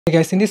Hey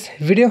guys, in this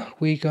video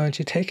we're going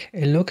to take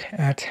a look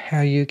at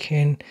how you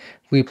can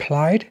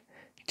reply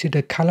to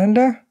the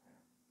calendar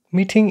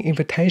meeting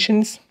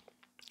invitations,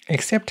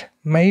 accept,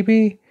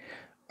 maybe,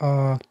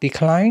 or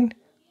decline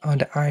on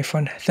the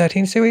iPhone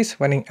 13 series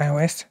running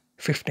iOS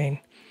 15.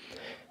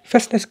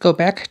 First, let's go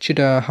back to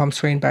the home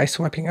screen by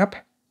swiping up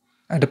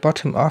at the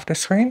bottom of the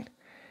screen.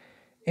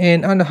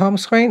 And on the home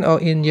screen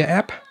or in your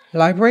app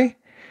library,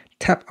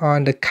 tap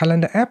on the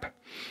calendar app.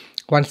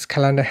 Once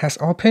calendar has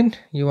opened,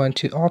 you want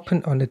to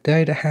open on the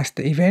day that has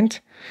the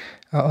event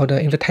or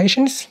the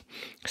invitations.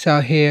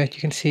 So here you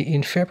can see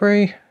in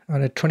February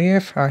on the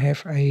 20th, I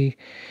have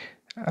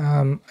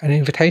an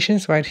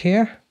invitations right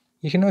here.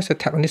 You can also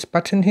tap on this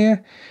button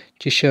here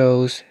to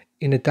shows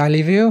in the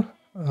daily view.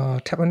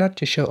 Tap on that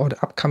to show all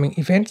the upcoming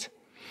events.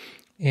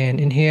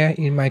 And in here,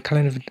 in my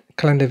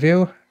calendar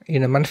view,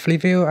 in a monthly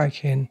view, I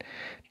can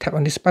tap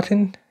on this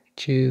button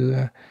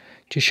to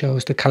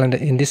shows the calendar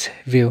in this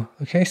view.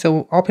 Okay,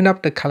 so open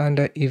up the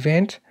calendar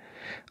event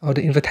or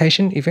the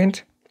invitation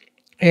event,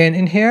 and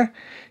in here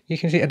you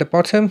can see at the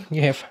bottom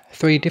you have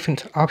three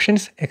different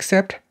options: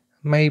 accept,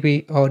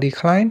 maybe, or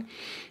decline.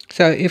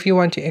 So if you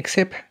want to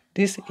accept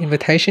this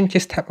invitation,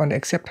 just tap on the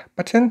accept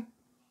button,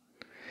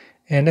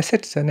 and that's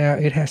it. So now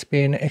it has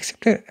been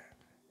accepted,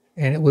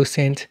 and it will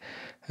send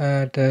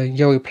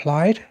your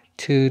reply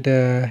to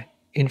the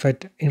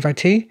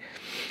invitee.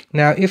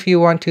 Now if you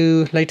want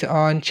to later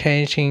on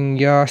changing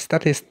your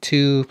status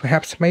to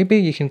perhaps maybe,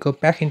 you can go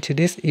back into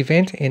this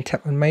event and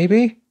tap on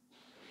maybe,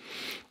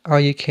 or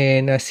you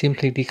can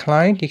simply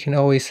decline. You can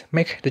always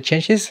make the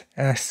changes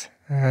as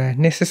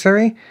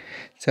necessary.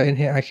 So in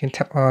here I can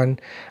tap on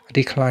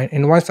decline,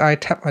 and once I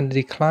tap on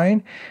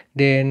decline,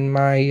 then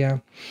my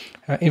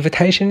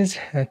invitations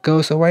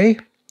goes away,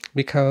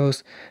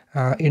 because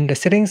in the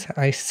settings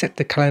I set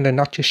the calendar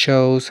not to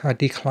show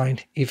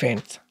declined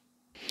events.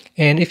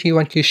 And if you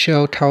want to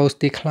show those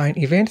declined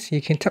events,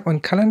 you can tap on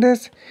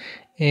calendars,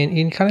 and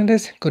in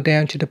calendars go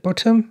down to the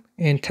bottom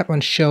and tap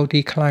on show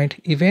declined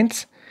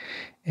events,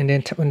 and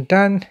then tap on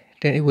done.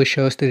 Then it will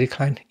show the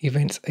declined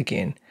events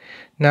again.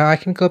 Now I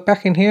can go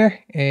back in here,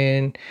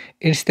 and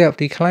instead of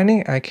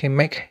declining, I can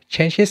make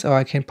changes, or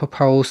I can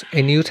propose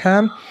a new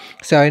time.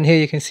 So in here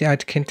you can see I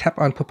can tap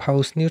on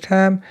propose new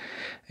time,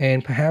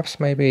 and perhaps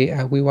maybe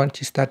we want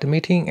to start the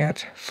meeting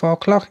at 4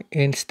 o'clock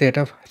instead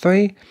of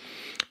 3.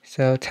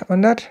 So tap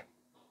on that,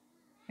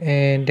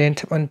 and then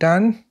tap on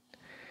done,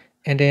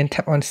 and then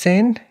tap on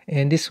send,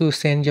 and this will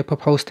send your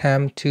proposed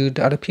time to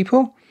the other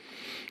people.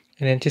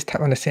 And then just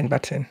tap on the send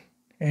button,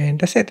 and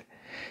that's it.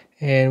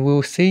 And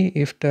we'll see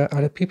if the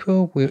other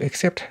people will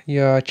accept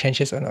your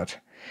changes or not.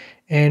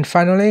 And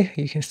finally,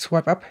 you can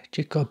swipe up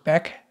to go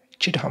back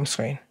to the home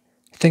screen.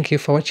 Thank you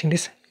for watching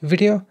this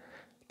video.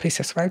 Please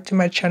subscribe to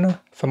my channel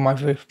for more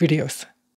videos.